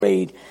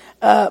read.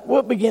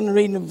 We'll begin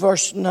reading in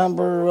verse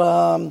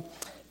number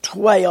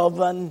 12.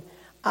 And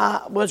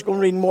I was going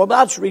to read more, but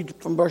I'll just read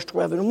from verse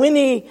 12. And when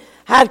he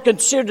had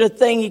considered the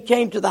thing, he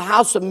came to the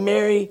house of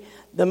Mary,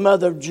 the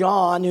mother of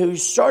John,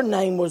 whose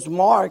surname was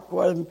Mark,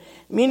 where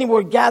many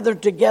were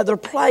gathered together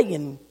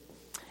praying.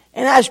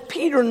 And as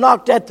Peter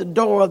knocked at the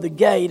door of the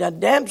gate, a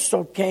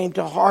damsel came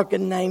to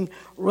hearken named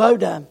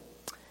Rhoda.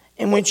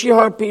 And when she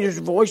heard Peter's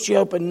voice, she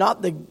opened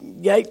not the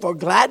gate for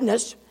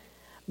gladness,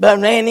 but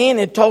ran in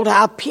and told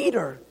how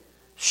Peter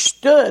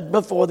stood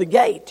before the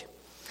gate.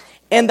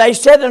 And they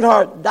said unto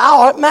her,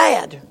 Thou art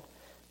mad.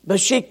 But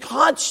she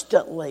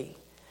constantly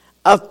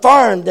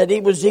affirmed that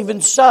it was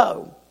even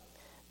so.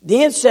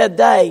 Then said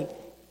they,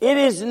 It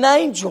is an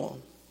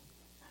angel.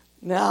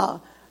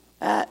 Now,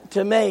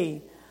 to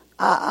me,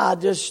 I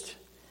just,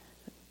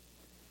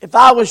 if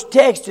I was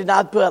texting,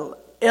 I'd put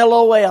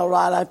LOL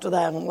right after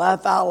that and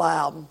laugh out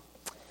loud.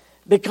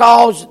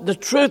 Because the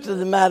truth of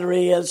the matter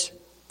is,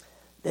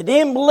 they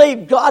didn't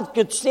believe God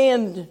could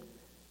send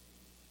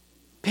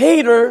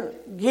Peter,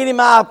 get him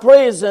out of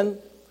prison,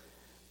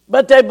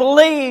 but they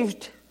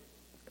believed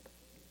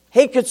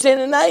he could send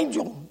an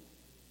angel.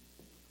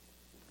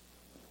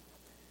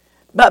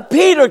 But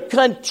Peter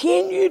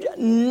continued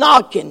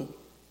knocking.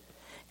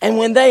 And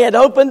when they had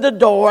opened the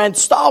door and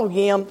saw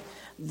him,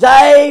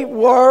 they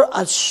were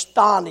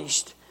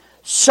astonished.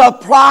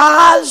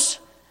 Surprise,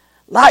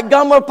 like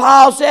Gomer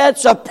Pyle said,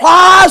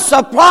 surprise,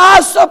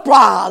 surprise,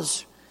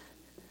 surprise.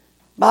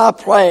 By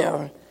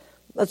prayer.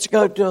 Let's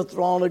go to a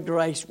throne of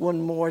grace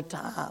one more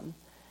time.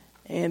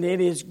 And it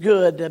is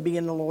good to be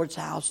in the Lord's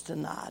house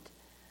tonight.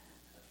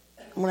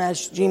 I'm going to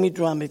ask Jimmy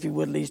Drum, if he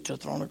would, lead us to a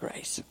throne of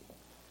grace.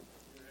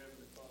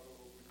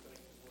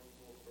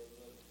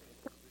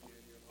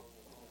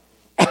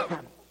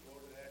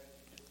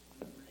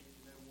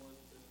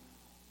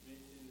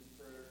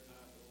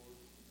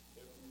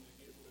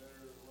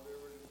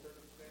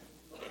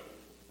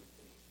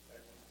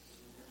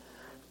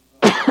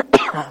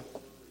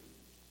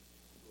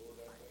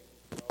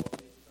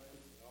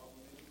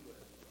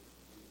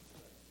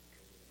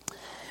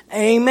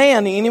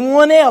 Amen.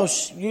 Anyone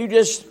else? You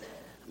just,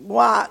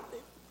 why?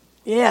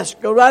 Yes,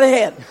 go right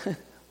ahead.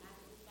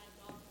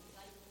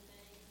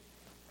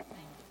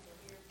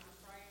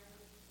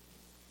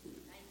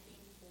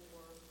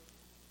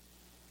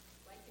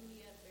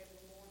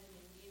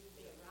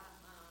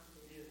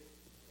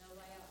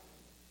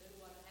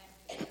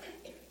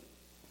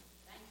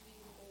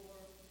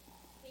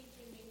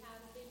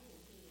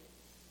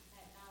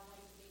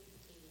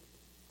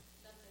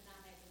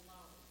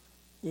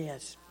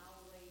 Yes.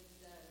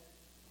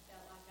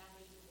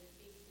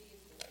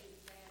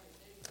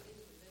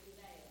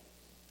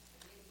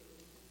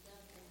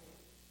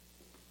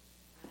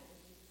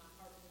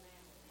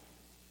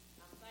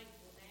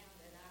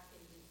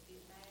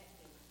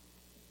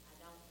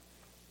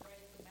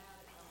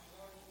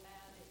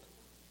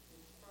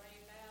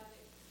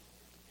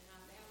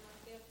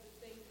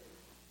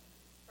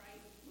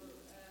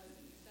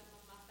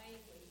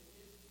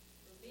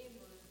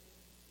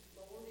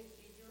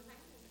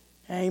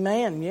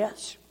 Amen,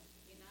 yes.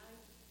 You know,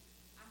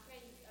 I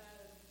can't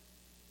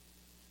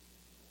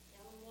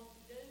tell them what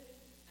to do.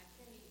 I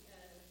can't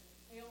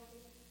help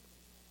them.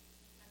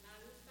 And I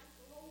just thank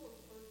the Lord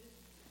for just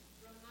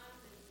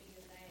reminding me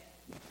of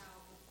that,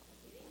 how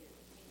it is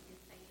in His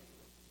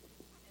hands.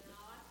 And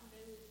all I can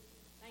do is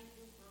thank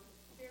Him for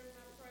hearing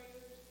my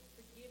prayers,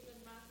 forgiving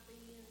my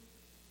sins,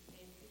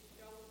 and just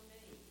showing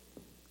me.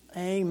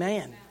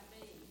 Amen. About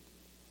me.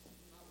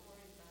 I'm not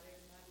worried about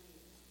everybody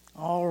else.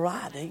 All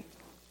righty.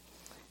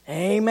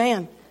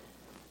 Amen.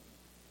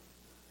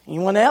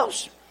 Anyone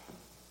else?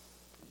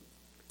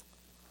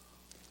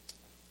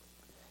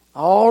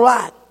 All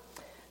right.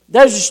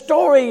 There's a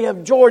story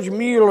of George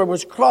Mueller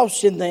was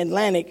crossing the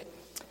Atlantic.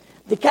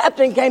 The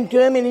captain came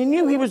to him and he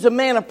knew he was a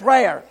man of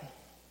prayer.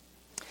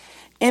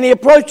 And he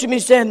approached him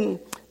and said,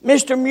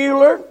 Mr.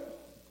 Mueller,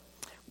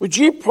 would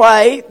you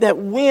pray that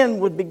wind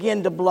would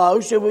begin to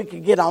blow so we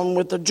could get on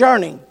with the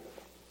journey?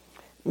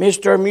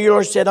 Mr.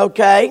 Mueller said,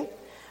 okay,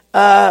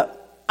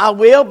 I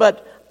will,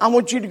 but I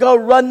want you to go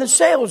run the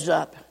sails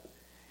up.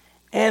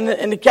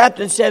 And the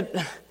captain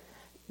said,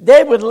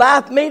 they would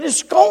laugh me to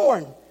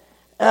scorn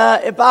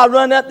if I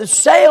run up the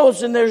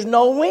sails and there's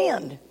no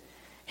wind.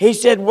 He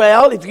said,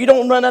 well, if you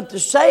don't run up the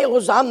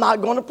sails, I'm not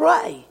going to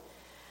pray.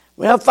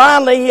 Well,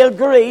 finally he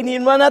agreed.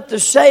 He'd run up the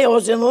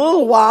sails. In a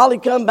little while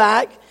he'd come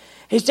back.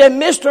 He said,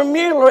 Mr.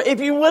 Mueller, if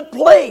you would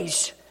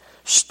please,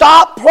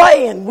 stop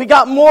praying. We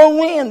got more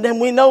wind than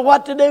we know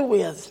what to do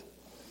with.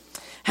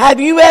 Have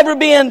you ever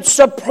been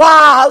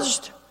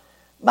surprised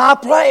by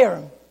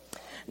prayer?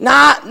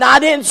 Now, I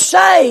didn't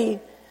say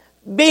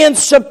being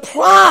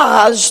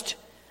surprised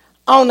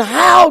on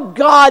how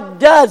God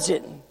does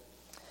it.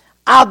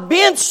 I've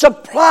been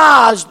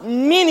surprised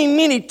many,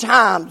 many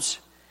times,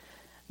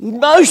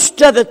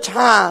 most of the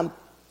time,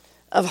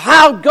 of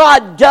how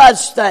God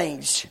does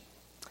things.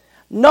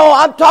 No,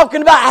 I'm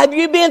talking about, have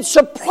you been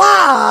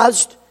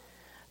surprised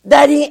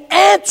that He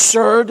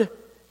answered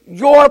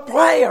your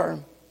prayer?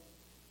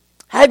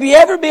 Have you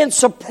ever been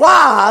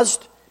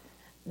surprised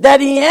that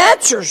He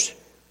answers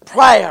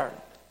prayer?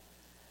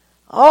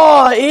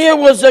 Oh, here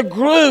was a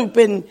group,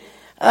 and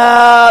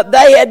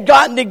they had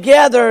gotten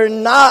together,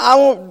 and I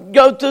won't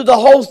go through the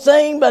whole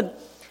thing, but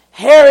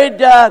Herod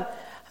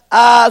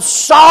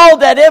saw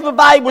that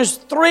everybody was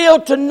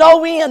thrilled to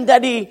no end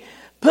that he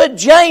put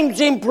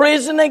James in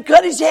prison and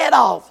cut his head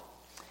off.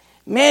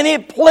 Man,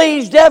 it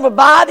pleased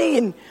everybody,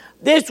 and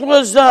this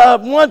was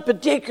one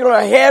particular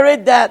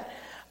Herod that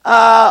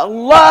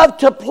loved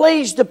to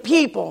please the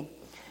people.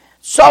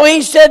 So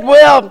he said,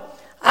 well,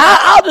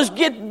 I'll just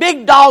get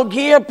big dog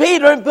here,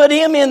 Peter, and put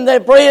him in the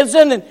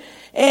prison,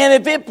 and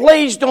if it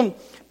pleased them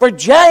for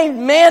James,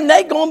 man,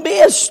 they're going to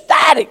be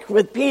ecstatic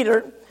with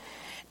Peter.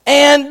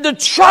 And the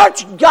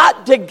church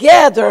got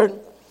together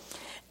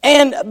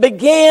and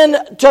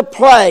began to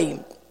pray.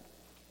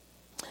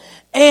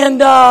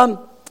 And as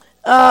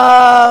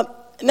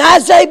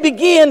they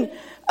began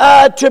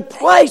to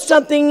pray,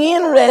 something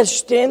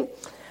interesting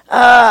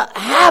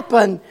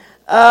happened.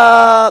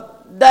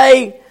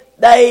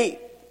 They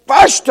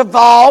first of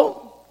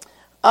all,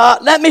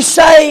 let me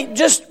say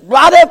just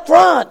right up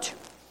front,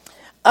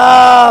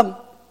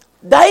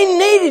 they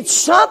needed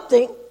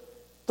something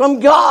from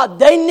God.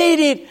 They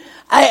needed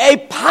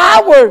a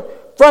power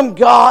from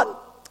God.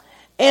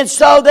 And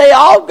so they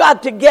all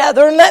got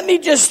together. And let me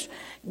just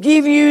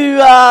give you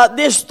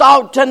this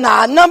thought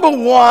tonight. Number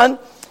one,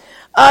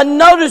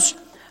 notice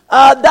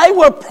they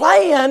were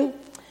praying,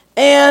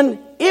 and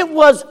it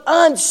was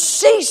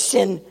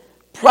unceasing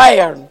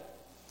prayer.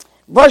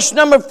 Verse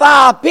number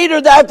 5,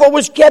 Peter therefore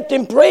was kept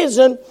in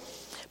prison,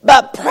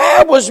 but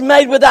prayer was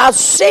made without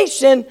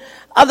ceasing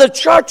of the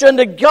church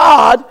unto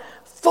God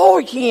for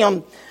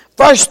him.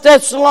 1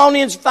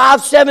 Thessalonians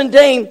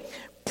 5:17,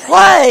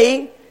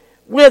 pray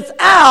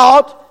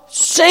without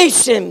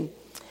ceasing.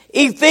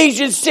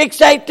 Ephesians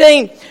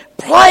 6:18,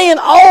 praying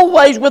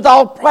always with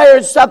all prayer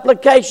and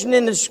supplication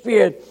in the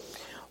Spirit,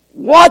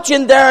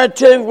 watching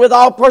thereunto with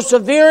all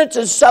perseverance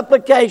and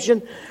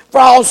supplication for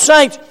all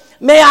saints.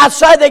 May I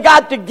say they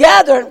got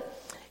together.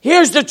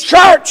 Here's the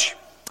church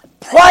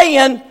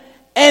praying,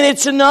 and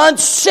it's an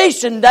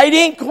unceasing. They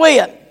didn't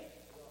quit.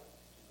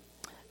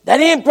 They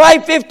didn't pray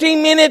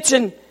 15 minutes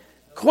and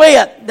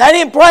quit. They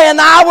didn't pray an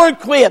hour and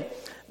quit.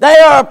 They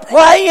are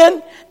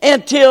praying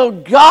until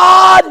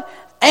God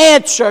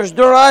answers.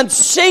 They're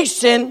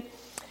unceasing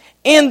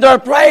in their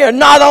prayer.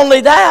 Not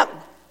only that,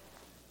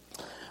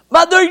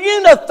 but they're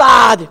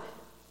unified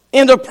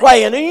in their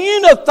praying. A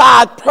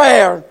unified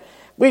prayer.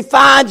 We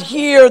find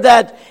here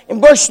that in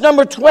verse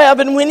number 12,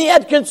 and when he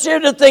had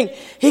considered the thing,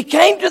 he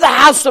came to the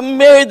house of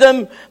Mary,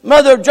 the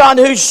mother of John,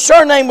 whose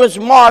surname was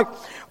Mark,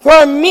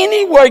 where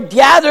many were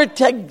gathered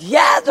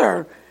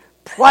together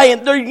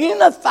praying. They're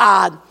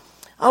unified.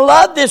 I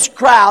love this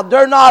crowd.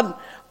 They're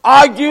not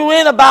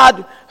arguing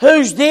about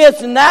who's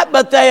this and that,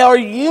 but they are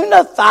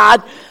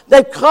unified.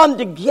 They've come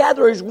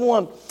together as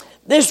one.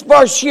 This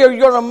verse here,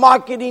 you're going to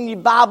mark it in your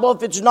Bible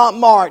if it's not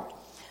marked.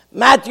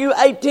 Matthew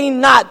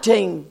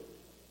 18:19.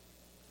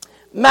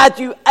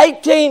 Matthew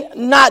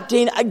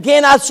 18:19.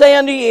 Again I say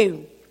unto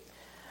you,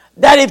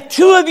 that if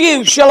two of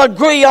you shall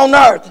agree on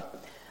earth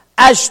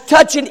as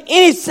touching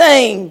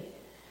anything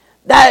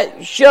that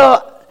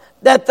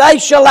they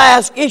shall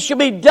ask, it shall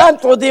be done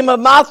for them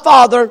of my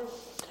Father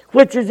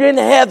which is in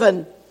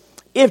heaven.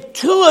 If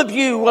two of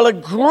you will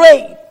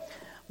agree,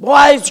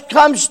 boy, it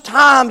comes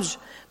times.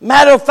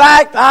 Matter of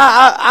fact,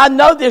 I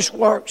know this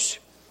works.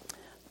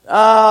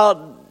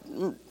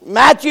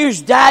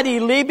 Matthew's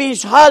daddy,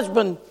 Libby's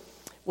husband,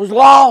 was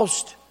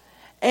lost.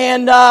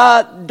 And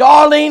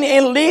Darlene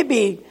and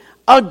Libby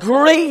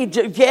agreed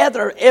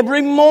together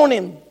every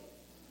morning.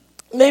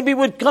 Libby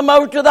would come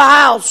over to the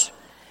house,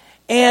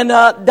 and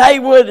they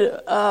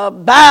would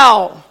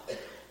bow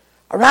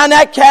around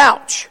that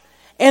couch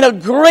and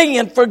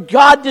agreeing for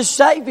God to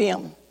save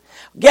him.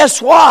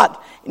 Guess what?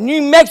 In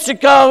New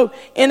Mexico,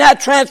 in that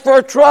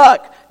transfer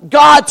truck,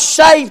 God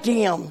saved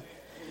him.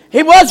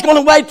 He was going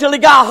to wait till he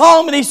got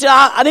home, and he said,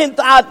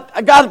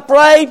 I got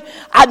afraid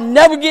I'd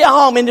never get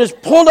home, and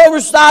just pulled over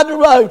the side of the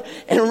road,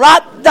 and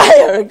right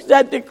there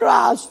accepted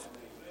Christ.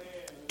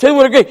 Two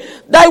would agree.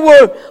 They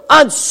were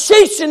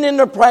unceasing in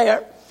their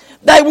prayer.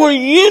 They were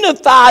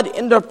unified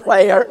in their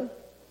prayer.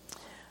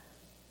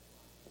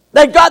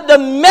 They got the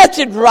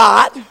method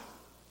right,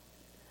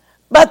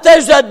 but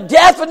there's a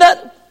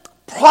definite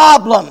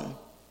problem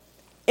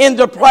in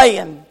their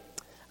praying.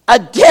 A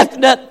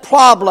definite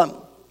problem.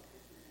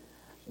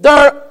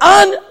 They're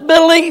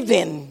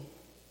unbelieving.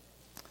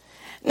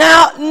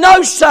 Now,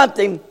 know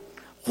something.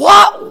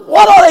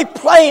 What are they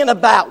praying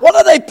about? What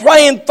are they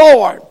praying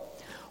for?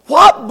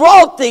 What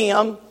brought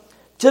them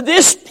to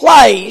this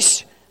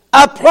place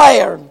of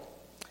prayer?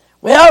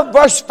 Well,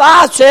 verse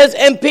 5 says,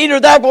 and Peter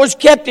therefore was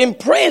kept in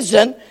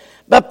prison,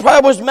 but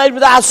prayer was made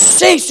without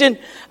ceasing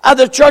of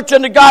the church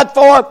unto God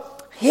for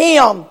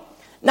him.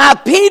 Now,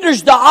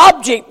 Peter's the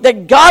object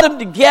that got them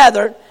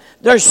together.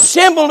 They're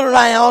assembled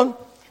around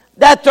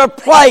that they're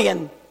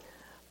praying.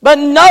 But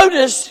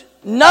notice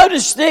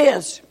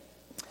this.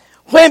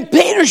 When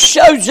Peter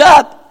shows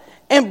up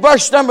in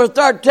verse number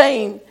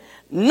 13,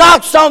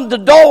 knocks on the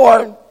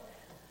door,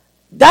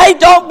 they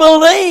don't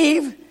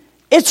believe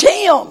it's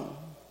him.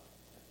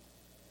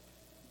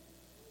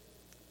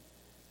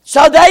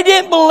 So they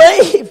didn't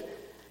believe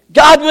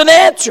God would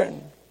answer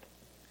him.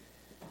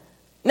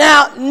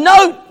 Now,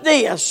 note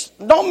this.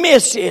 Don't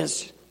miss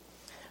this.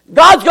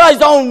 God's got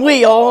his own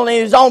will and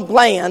his own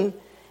plan.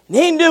 And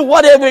he can do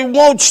whatever he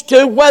wants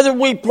to, whether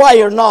we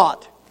pray or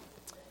not.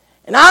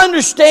 And I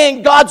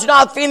understand God's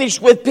not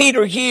finished with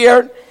Peter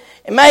here.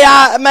 And may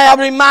I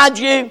remind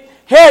you,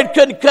 Herod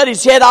couldn't cut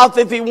his head off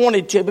if he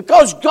wanted to,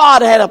 because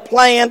God had a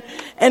plan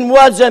and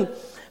wasn't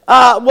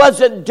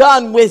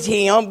done with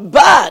him.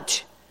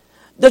 But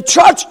the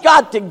church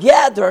got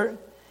together.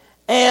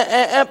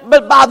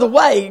 But by the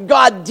way,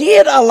 God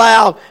did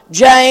allow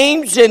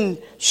James and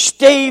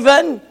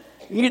Stephen,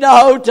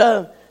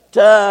 to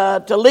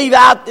leave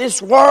out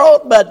this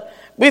world. But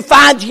we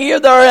find here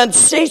they're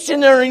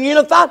unceasing, they're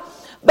unified,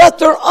 but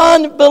they're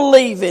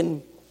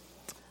unbelieving.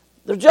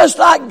 They're just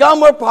like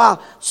Gomer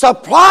Pyle.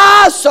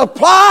 Surprise,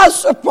 surprise,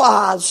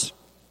 surprise.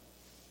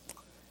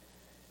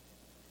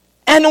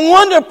 And the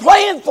one they're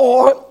praying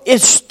for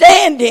is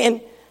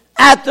standing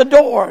at the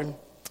door.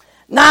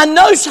 Now,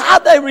 notice how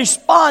they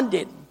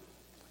responded.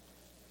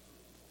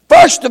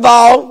 First of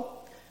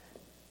all,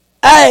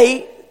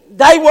 they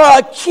were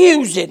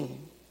accusing.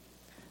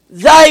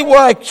 They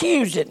were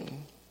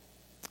accusing.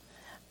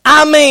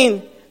 I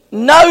mean,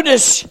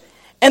 notice,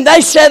 and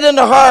they said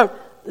unto her,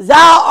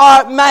 thou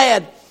art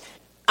mad.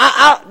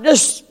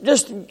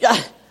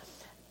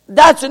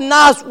 That's a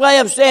nice way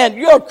of saying,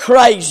 you're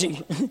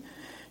crazy.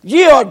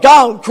 You are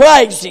gone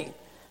crazy.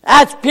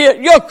 That's pure,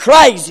 you're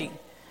crazy.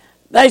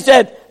 They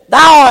said,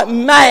 thou art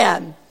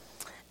mad.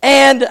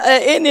 And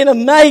isn't it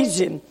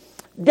amazing?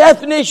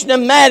 Definition of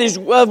mad is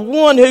of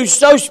one who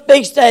so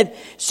speaks that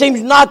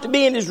seems not to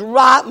be in his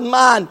right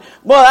mind.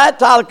 Boy, that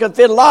title could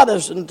fit a lot of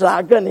us in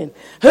time, couldn't it?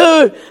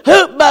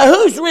 But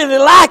who's really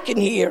lacking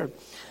here?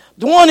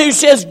 The one who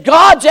says,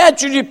 God's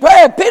answered your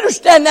prayer. Peter's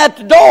standing at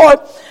the door,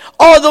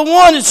 or the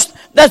one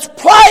that's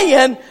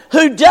praying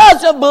who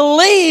doesn't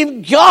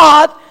believe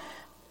God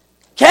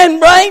can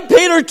bring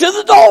Peter to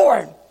the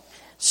door.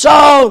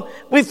 So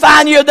we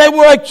find here they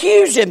were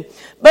accusing.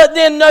 But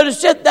then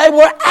notice that they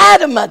were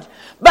adamant.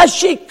 But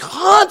she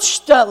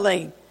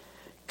constantly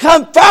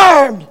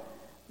confirmed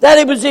that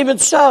it was even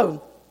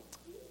so.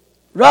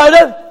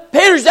 Rhoda,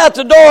 Peter's at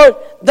the door.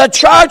 The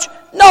church,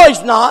 no,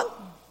 he's not.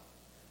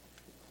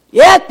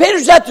 Yeah,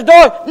 Peter's at the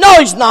door. No,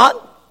 he's not.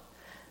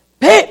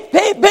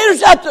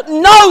 Peter's at the,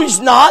 no, he's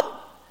not.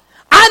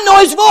 I know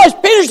his voice.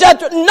 Peter's at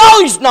the,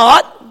 no, he's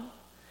not.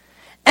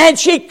 And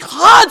she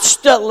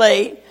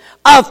constantly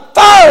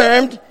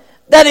affirmed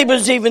that it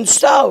was even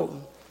so.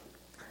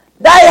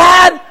 They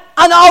had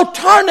an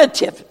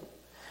alternative.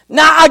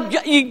 Now,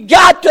 you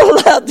got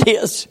to love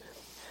this.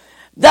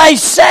 They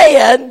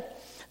said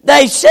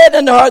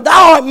unto her,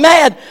 thou art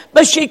mad.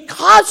 But she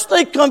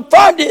constantly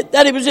confirmed it,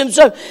 that it was in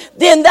so.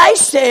 Then they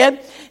said,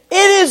 it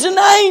is an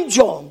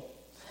angel.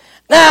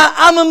 Now,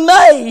 I'm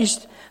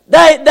amazed.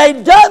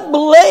 They don't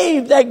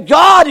believe that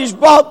God has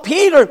brought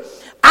Peter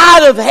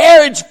out of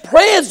Herod's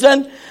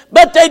prison,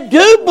 but they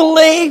do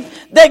believe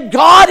that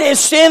God has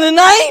sent an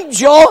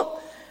angel.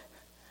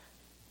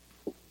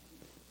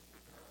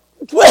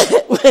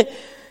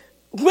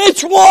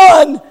 Which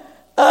one do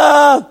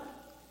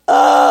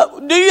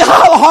you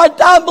have a hard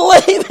time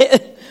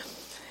believing?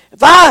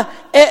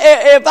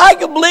 If I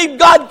can believe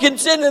God can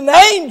send an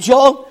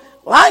angel,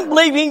 well, I can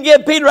believe he can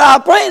get Peter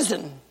out of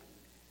prison.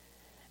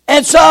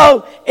 And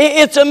so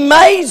it's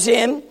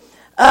amazing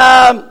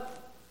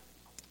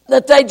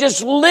that they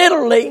just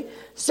literally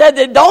said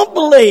they don't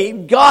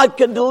believe God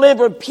could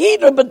deliver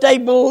Peter, but they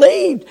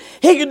believed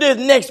he could do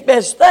the next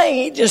best thing.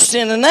 He just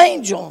sent an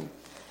angel.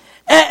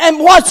 And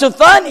what's so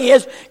funny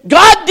is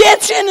God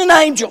did send an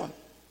angel.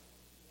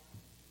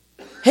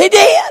 He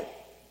did.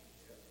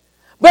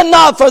 But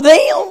not for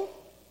them.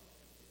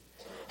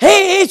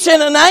 He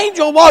sent an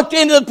angel, walked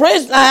into the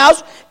prison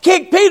house,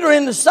 kicked Peter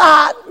in the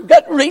side. You've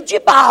got to read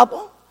your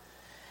Bible.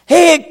 He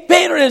hit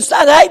Peter in the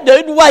side. Hey,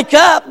 dude, wake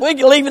up. We're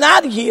leaving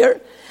out of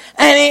here.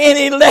 And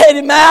he let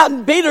him out,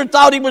 and Peter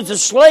thought he was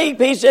asleep.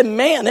 He said,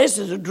 man, this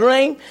is a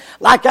dream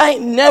like I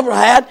ain't never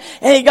had.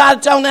 And he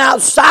got on the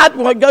outside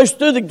where it goes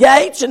through the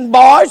gates and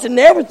bars and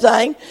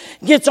everything.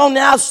 Gets on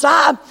the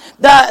outside.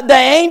 The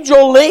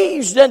angel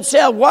leaves, doesn't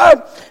say a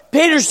word.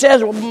 Peter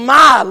says, well,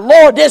 my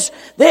Lord,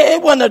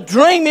 it wasn't a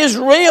dream, it's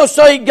real.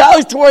 So he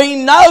goes to where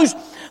he knows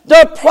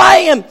they're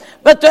praying,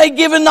 but they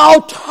give an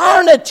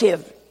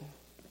alternative.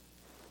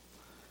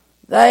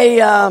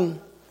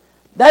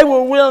 They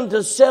were willing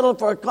to settle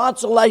for a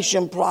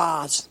consolation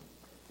prize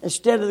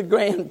instead of the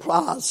grand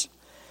prize.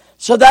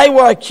 So they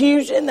were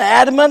accusing, the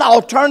adamant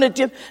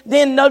alternative.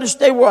 Then notice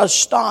they were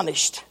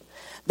astonished.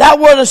 That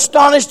word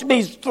astonished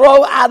means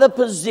throw out of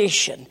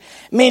position.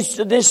 It means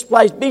to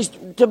displace,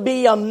 to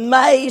be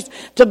amazed,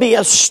 to be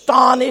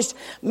astonished.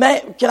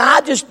 Can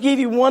I just give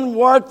you one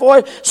word for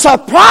it?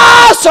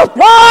 Surprise,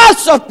 surprise,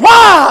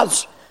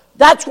 surprise.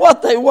 That's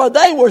what they were.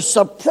 They were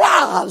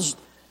surprised.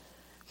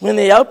 when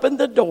they opened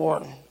the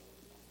door.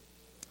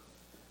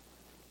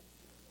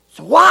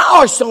 So why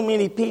are so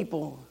many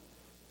people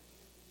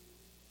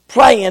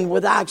praying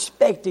without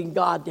expecting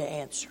God to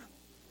answer?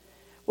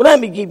 Well, let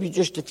me give you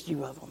just a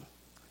few of them.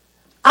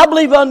 I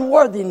believe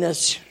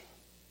unworthiness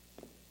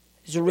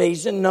is a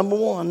reason. Number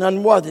one,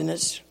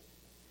 unworthiness.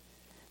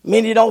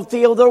 Many don't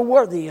feel they're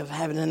worthy of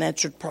having an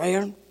answered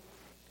prayer.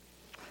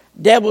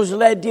 Devils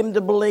led them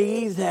to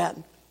believe that.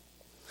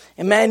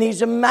 And man,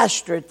 he's a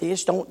master at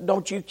this.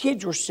 Don't you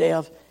kid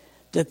yourself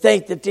to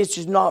think that this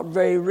is not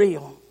very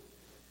real.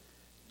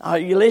 Are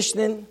you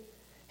listening?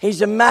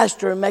 He's a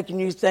master at making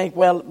you think,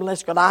 well,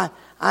 bless God,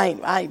 I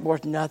ain't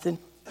worth nothing.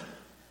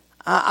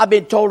 I've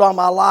been told all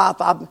my life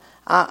I'm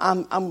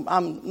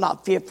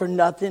not fit for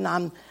nothing.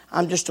 I'm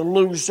just a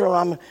loser.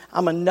 I'm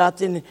a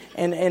nothing,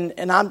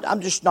 and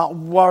I'm just not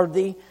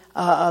worthy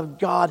of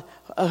God.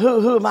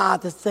 Who am I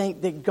to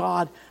think that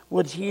God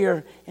would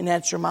hear and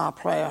answer my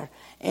prayer?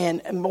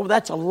 And well,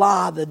 that's a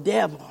lie of the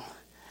devil.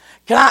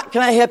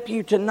 Can I help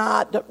you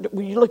tonight?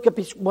 When you look up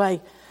His way,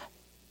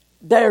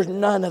 there's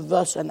none of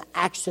us an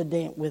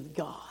accident with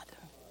God.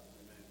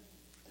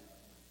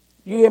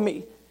 You hear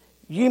me?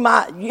 You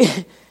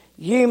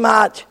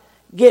might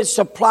get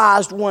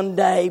surprised one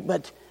day,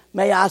 but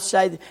may I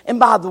say, and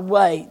by the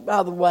way,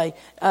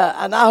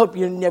 and I hope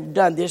you've never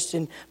done this,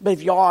 but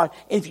if you are,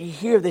 if you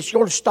hear this,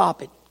 you ought to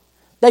stop it.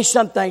 There's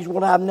some things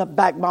will have enough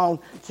backbone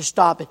to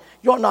stop it.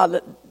 You ought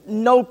not.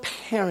 No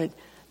parent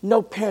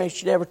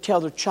should ever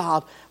tell their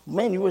child,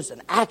 man, it was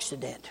an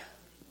accident.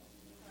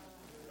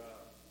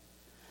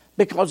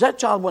 Because that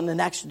child wasn't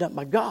an accident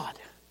by God.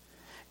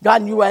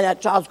 God knew why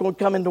that child was going to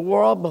come into the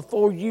world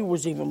before you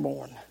was even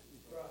born.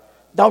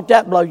 Don't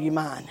that blow your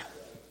mind?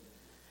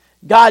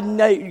 God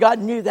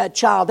knew that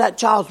child. That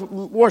child's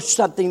worth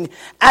something.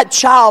 That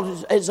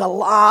child is a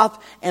life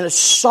and a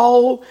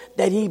soul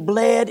that He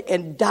bled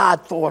and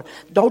died for.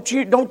 Don't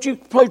you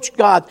approach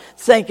God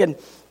thinking,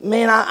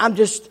 man, I'm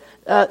just...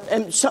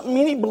 and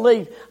many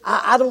believe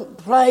I don't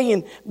pray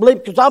and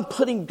believe because I'm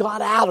putting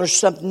God out or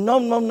something.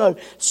 No.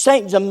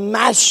 Satan's a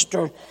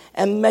master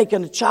and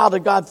making a child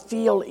of God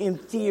feel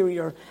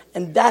inferior,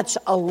 and that's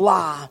a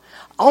lie.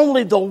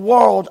 Only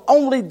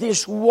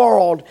this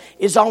world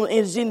is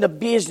in the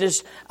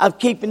business of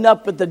keeping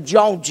up with the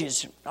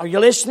Joneses. Are you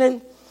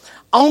listening?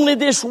 Only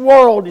this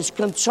world is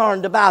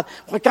concerned about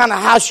what kind of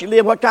house you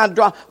live, what kind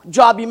of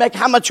job you make,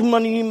 how much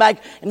money you make,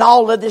 and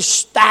all of this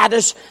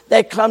status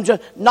that comes.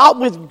 Not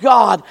with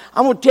God.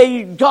 I'm going to tell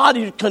you, God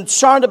is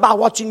concerned about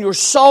what's in your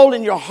soul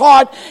and your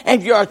heart.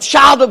 And if you're a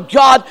child of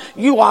God,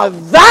 you are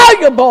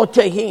valuable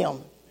to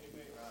Him.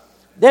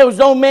 There was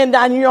no man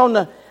down here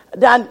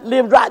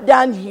lived right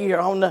down here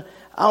on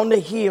the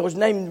hill. His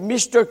name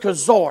was Mr.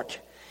 Cazort.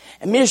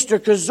 And Mr.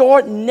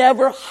 Cazort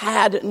never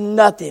had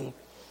nothing.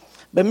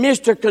 But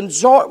Mr.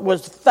 Consort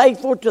was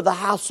faithful to the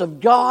house of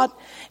God.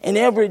 And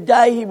every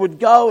day he would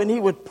go and he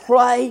would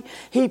pray.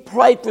 He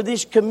prayed for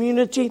this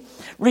community.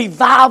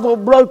 Revival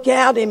broke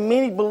out. And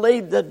many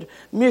believe that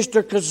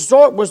Mr.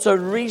 Consort was the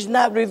reason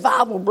that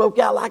revival broke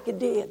out like it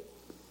did.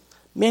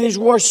 Man, it's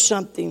worth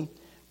something.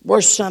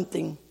 Worth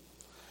something.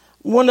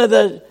 One of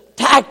the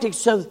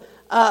tactics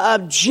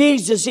of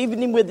Jesus,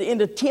 even in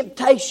the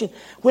temptation,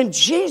 when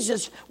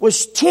Jesus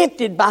was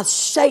tempted by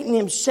Satan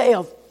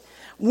himself,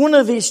 one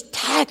of his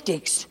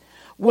tactics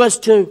was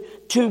to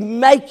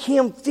make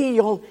him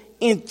feel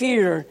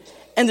inferior.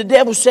 And the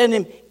devil said to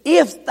him,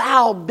 if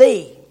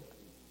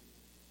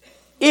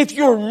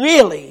you're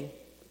really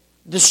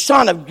the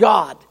Son of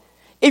God,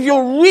 if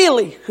you're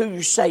really who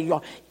you say you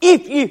are,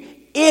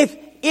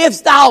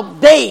 if thou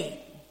be,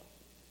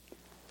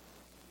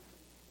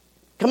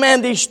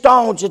 command these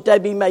stones that they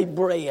be made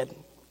bread.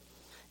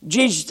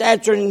 Jesus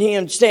answering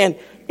him, saying,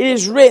 it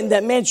is written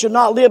that man shall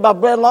not live by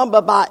bread alone,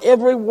 but by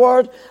every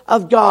word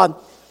of God.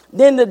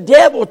 Then the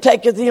devil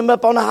taketh him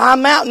up on a high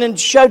mountain and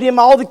showed him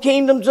all the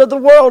kingdoms of the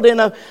world in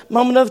a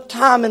moment of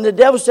time. And the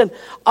devil said,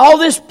 all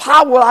this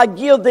power will I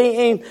give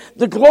thee, and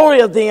the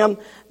glory of them,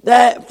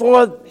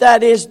 that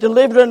is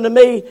delivered unto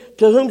me,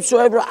 to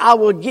whomsoever I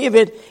will give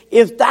it.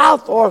 If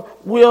thou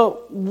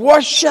wilt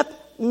worship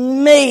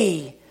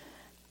me,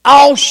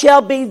 all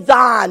shall be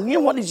thine. You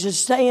know what he's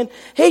just saying?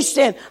 He's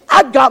saying,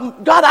 I've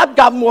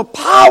got more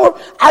power.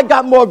 I've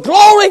got more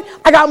glory.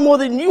 I got more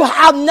than you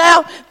have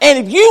now. And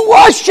if you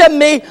worship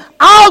me,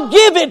 I'll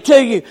give it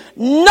to you.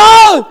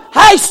 No,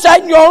 hey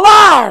Satan, you're a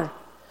liar.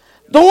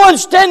 The one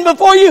standing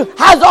before you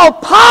has all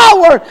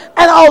power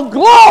and all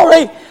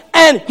glory.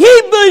 And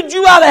he moved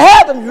you out of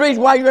heaven. The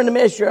reason why you're in the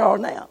mess you are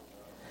now.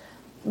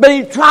 But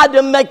he tried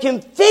to make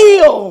him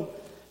feel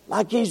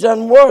like he's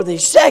unworthy.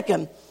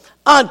 Second,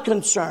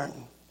 unconcerned.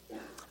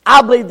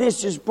 I believe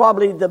this is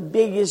probably the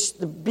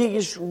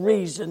biggest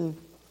reason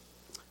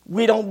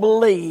we don't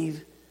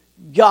believe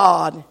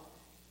God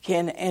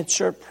can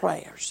answer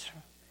prayers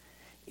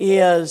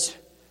is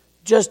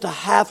just a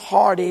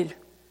half-hearted,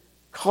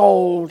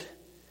 cold,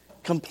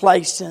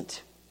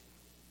 complacent,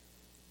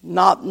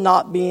 not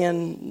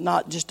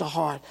just a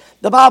heart.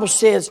 The Bible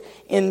says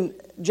in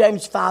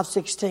James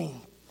 5:16,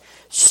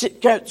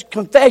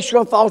 Confess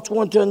your faults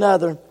one to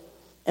another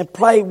and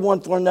pray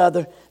one for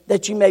another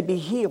that you may be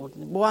healed.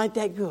 Boy, ain't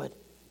that good?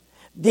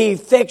 The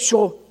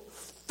effectual,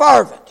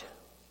 fervent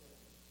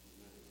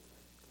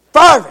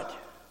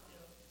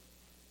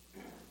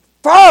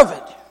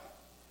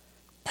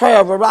prayer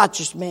of a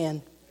righteous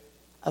man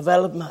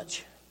availeth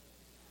much.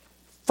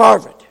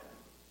 Fervent.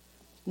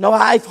 No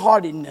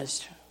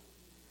half-heartedness.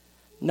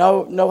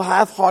 No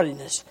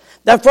half-heartedness.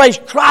 That phrase,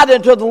 cried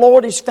unto the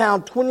Lord, is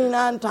found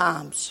 29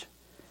 times.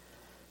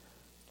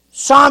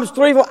 Psalms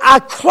 3, I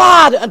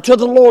cried unto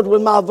the Lord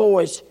with my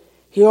voice.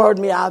 He heard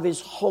me out of his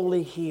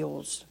holy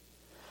hills.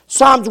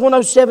 Psalms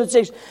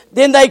 107:6.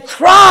 Then they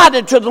cried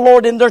unto the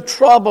Lord in their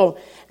trouble,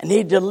 and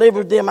he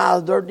delivered them out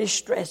of their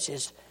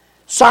distresses.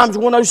 Psalms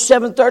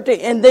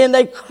 107:13. And then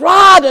they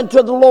cried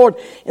unto the Lord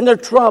in their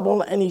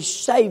trouble, and he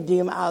saved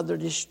them out of their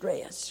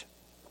distress.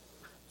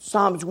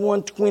 Psalms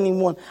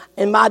 121.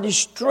 In my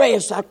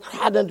distress I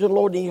cried unto the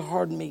Lord, and he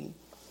heard me.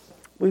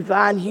 We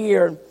find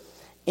here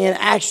in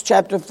Acts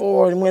chapter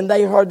 4, and when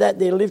they heard that,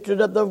 they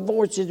lifted up their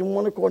voices in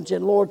one accord and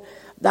said, Lord,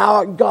 thou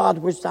art God,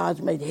 which thou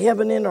hast made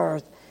heaven and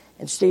earth,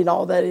 and seen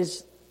all that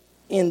is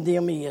in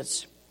them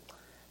is.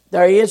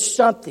 There is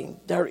something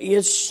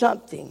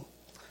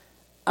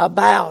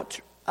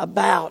about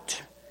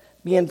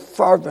being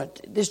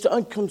fervent, this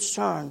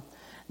unconcerned.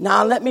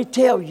 Now let me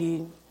tell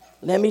you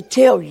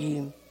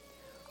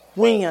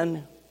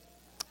when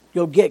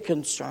you'll get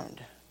concerned.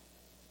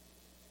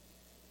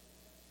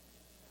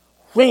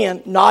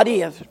 When, not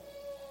if.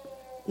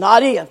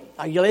 Not if.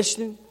 Are you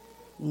listening?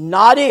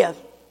 Not if.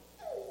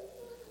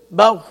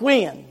 But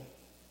when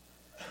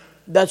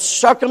the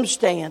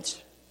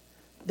circumstance,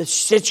 the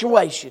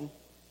situation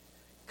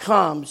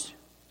comes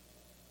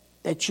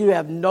that you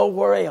have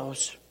nowhere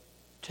else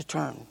to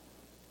turn.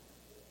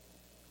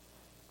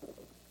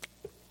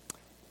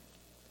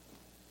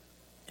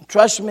 And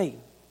trust me,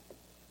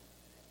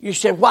 you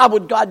said, why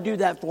would God do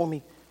that for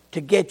me?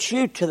 To get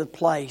you to the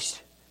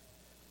place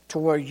to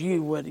where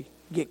you would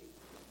get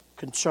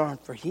concerned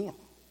for Him.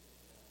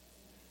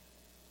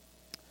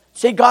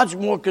 See, God's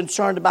more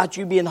concerned about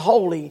you being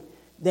holy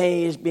than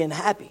He is being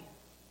happy.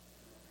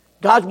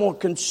 God's more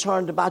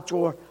concerned about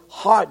your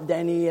heart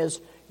than He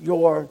is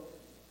your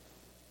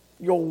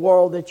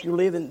world that you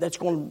live in that's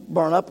going to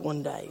burn up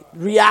one day.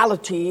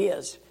 Reality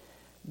is,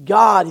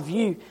 God,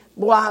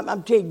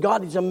 I'm telling you,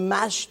 God is a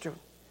master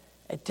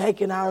at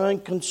taking our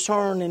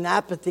unconcern and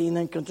apathy and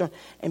unconcern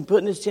and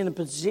putting us in a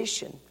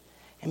position.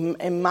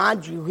 And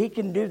mind you, He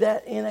can do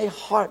that in a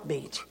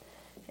heartbeat.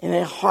 In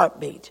a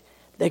heartbeat.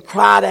 They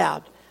cried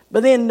out.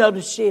 But then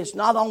notice this,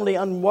 not only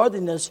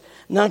unworthiness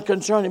and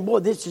unconcerning. Boy,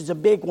 this is a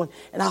big one.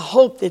 And I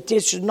hope that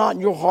this is not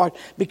in your heart,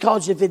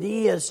 because if it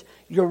is,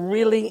 you're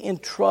really in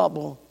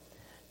trouble.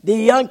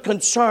 The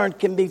unconcerned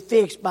can be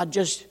fixed by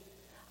just,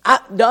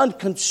 the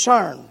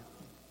unconcerned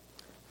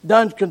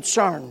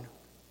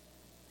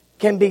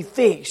can be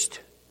fixed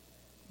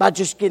by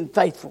just getting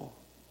faithful.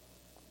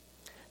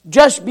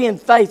 Just being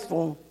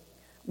faithful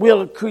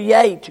will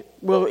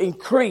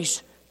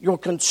increase your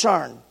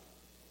concern.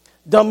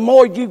 The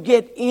more you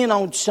get in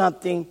on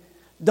something,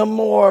 the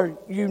more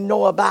you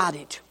know about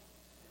it.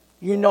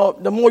 You know,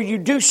 the more you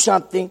do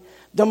something,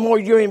 the more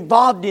you're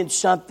involved in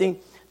something,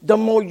 the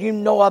more you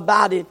know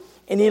about it,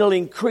 and it'll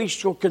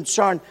increase your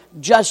concern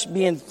just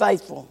being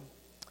faithful.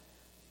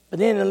 But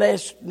then the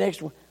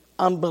next one,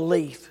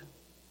 unbelief.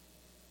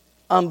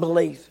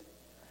 Unbelief.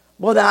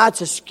 Well,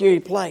 that's a scary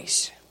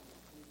place.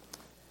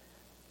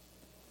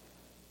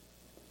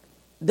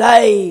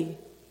 They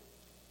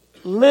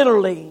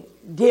literally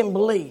didn't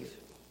believe.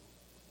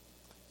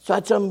 So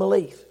that's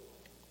unbelief.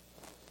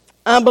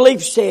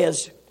 Unbelief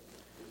says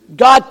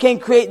God can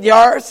create the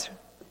earth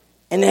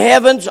and the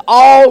heavens,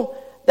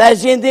 all that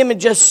is in them, in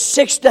just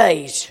 6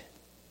 days.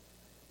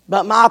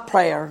 But my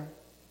prayer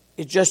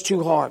is just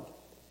too hard.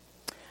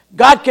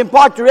 God can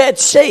part the Red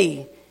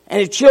Sea,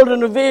 and the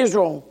children of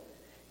Israel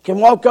can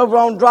walk over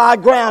on dry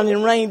ground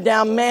and rain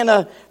down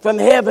manna from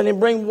heaven and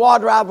bring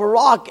water out of a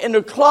rock, and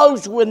their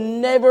clothes would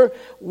never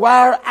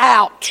wear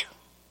out.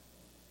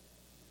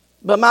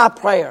 But my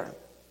prayer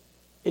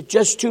is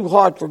just too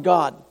hard for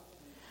God.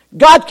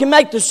 God can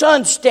make the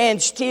sun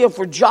stand still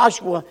for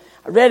Joshua.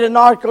 I read an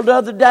article the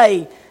other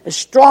day.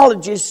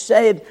 Astrologists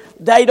said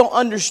they don't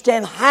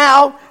understand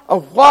how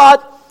or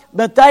what,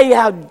 but they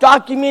have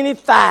documented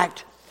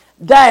fact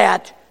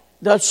that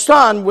the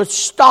sun was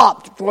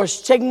stopped for a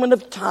segment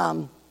of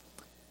time.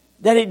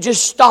 That it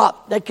just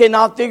stopped. They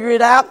cannot figure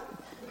it out.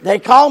 They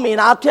call me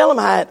and I'll tell them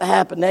how it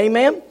happened.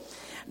 Amen.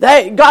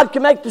 God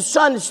can make the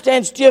sun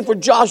stand still for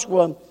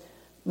Joshua,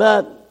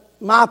 but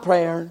my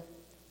prayer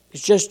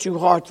is just too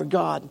hard for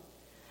God.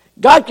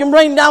 God can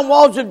bring down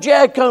walls of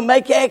Jericho,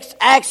 make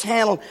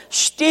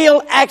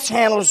steel axe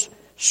handles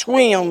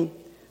swim,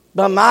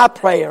 but my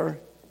prayer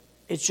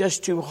is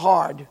just too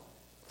hard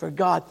for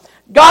God.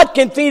 God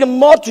can feed a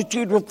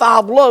multitude with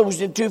 5 loaves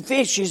and 2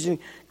 fishes and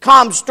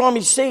calm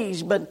stormy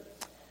seas, but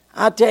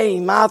I tell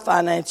you, my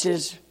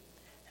finances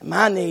and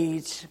my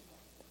needs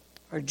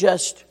are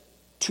just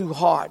too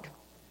hard.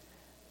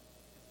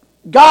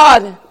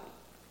 God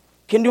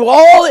Can do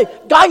all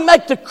that. God can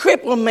make the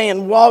crippled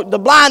man walk, the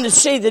blind to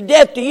see, the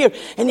deaf to hear,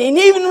 and He can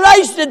even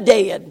raise the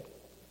dead.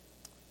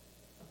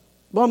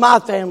 Well, my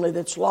family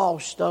that's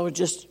lost, though,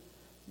 just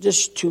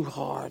too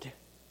hard.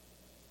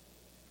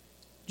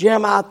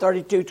 Jeremiah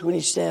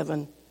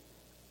 32:27.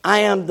 I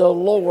am the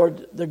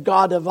Lord, the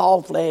God of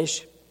all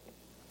flesh.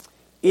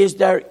 Is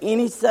there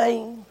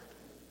anything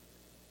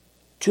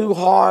too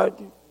hard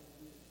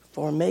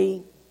for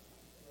me?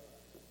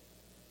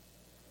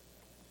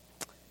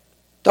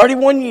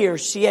 31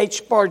 years, C.H.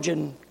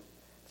 Spurgeon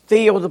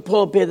filled the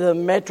pulpit of the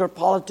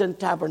Metropolitan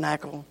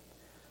Tabernacle.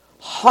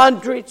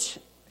 Hundreds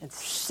and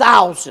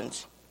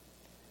thousands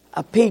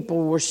of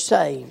people were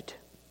saved.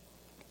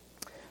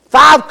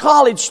 5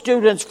 college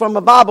students from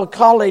a Bible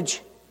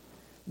college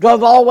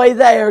drove all the way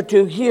there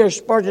to hear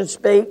Spurgeon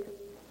speak.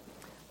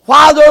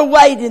 While they're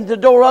waiting, the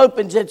door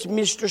opens. It's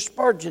Mr.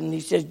 Spurgeon. He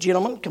says,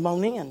 gentlemen, come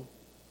on in.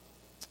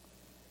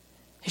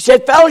 He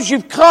said, fellas,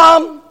 you've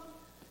come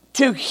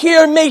to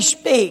hear me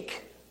speak.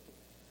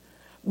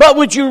 But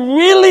would you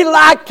really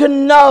like to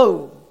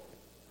know?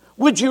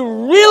 Would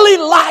you really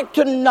like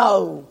to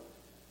know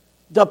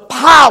the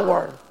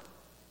power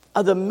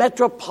of the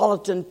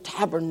Metropolitan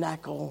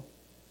Tabernacle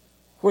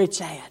where it's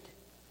at?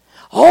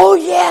 Oh,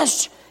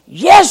 yes.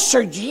 Yes,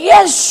 sir.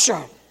 Yes,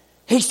 sir.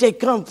 He said,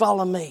 come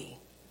follow me.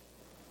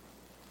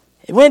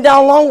 He went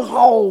down a long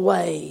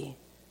hallway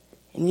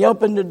and he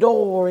opened the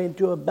door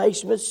into a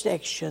basement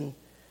section.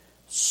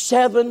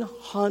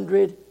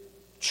 700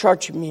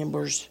 church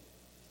members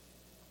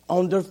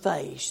on their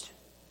face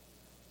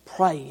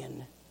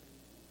praying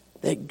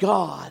that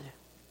God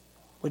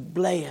would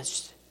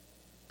bless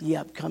the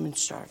upcoming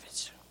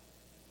service.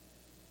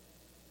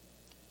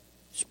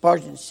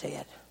 Spurgeon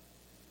said,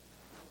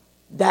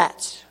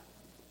 that's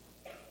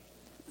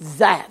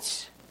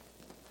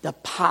the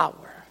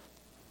power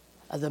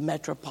of the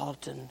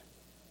Metropolitan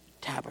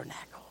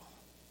Tabernacle.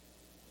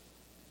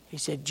 He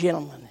said,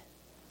 gentlemen,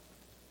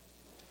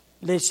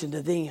 listen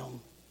to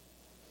them.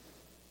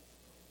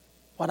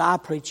 What I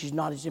preach is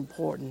not as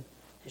important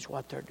as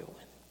what they're doing.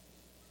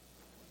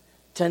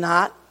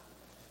 Tonight,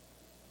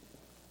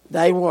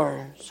 they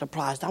were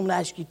surprised. I'm going to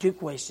ask you 2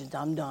 questions.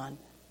 I'm done.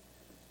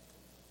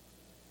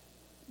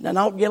 Now,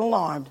 don't get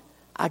alarmed.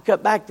 I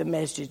cut back the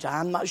message.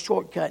 I'm not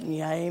shortcutting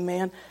you.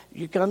 Amen.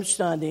 You come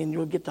Sunday and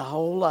you'll get the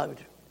whole load.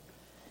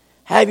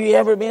 Have you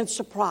ever been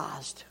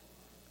surprised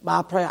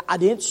by prayer? I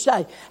didn't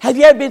say. Have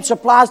you ever been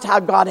surprised how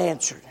God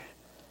answered?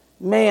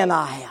 Man,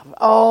 I have.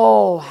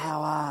 Oh,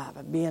 how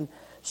I've been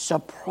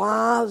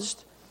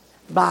surprised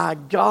by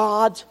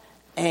God's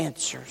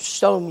answer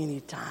so many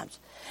times.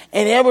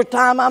 And every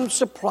time I'm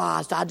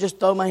surprised, I just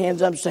throw my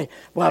hands up and say,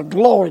 well,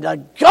 glory to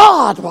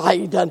God, why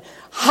you done.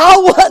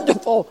 How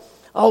wonderful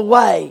a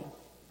way.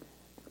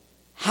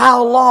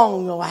 How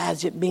long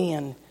has it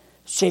been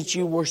since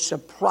you were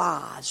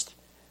surprised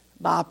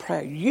by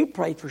prayer? You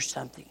prayed for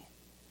something.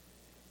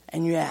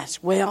 And you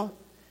ask, well,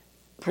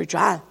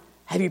 preacher,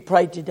 have you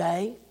prayed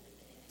today?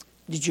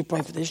 Did you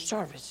pray for this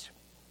service?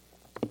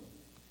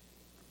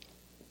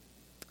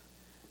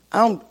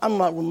 I'm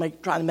not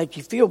trying to make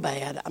you feel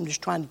bad. I'm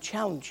just trying to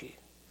challenge you.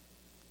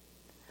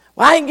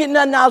 Well, I ain't getting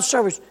nothing out of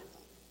service.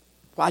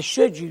 Why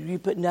should you? You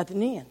put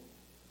nothing in.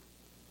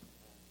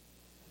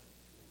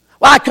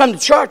 Well, I come to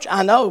church.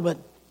 I know, but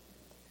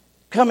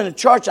coming to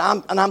church,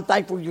 I'm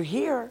thankful you're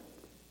here.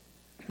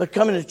 But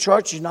coming to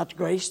church is not the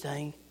greatest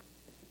thing.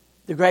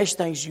 The greatest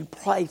thing is you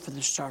pray for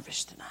the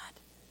service tonight.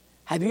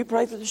 Have you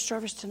prayed for the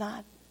service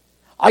tonight?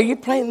 Are you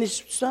praying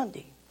this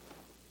Sunday?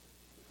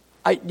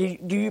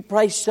 Do you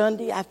pray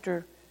Sunday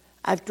after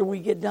we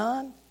get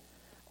done?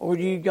 Or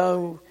do you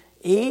go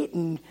eat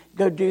and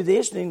go do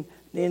this and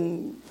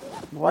then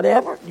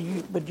whatever? Do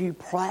you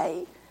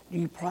pray? Do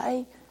you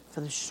pray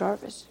for the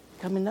service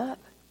coming up?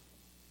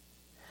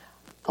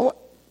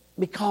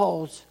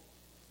 Because,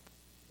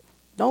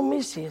 don't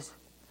miss this,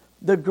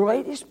 the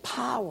greatest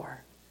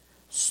power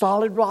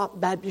Solid Rock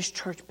Baptist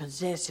Church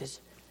possesses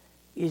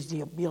is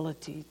the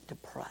ability to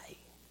pray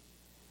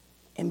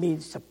and be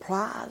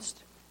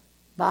surprised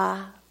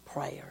by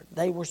prayer.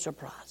 They were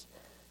surprised.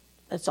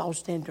 Let's all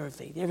stand to our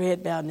feet. Every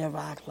head bowed and every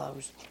eye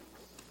closed.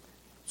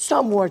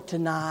 Somewhere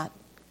tonight,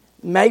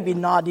 maybe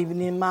not even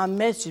in my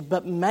message,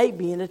 but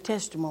maybe in a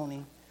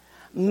testimony.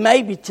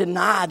 Maybe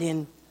tonight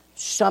in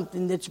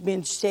something that's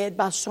been said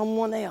by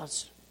someone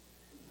else.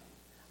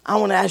 I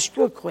want to ask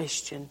you a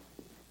question.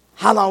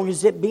 How long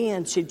has it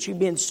been since you've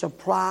been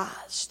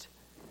surprised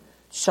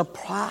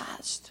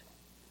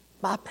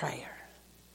by prayer?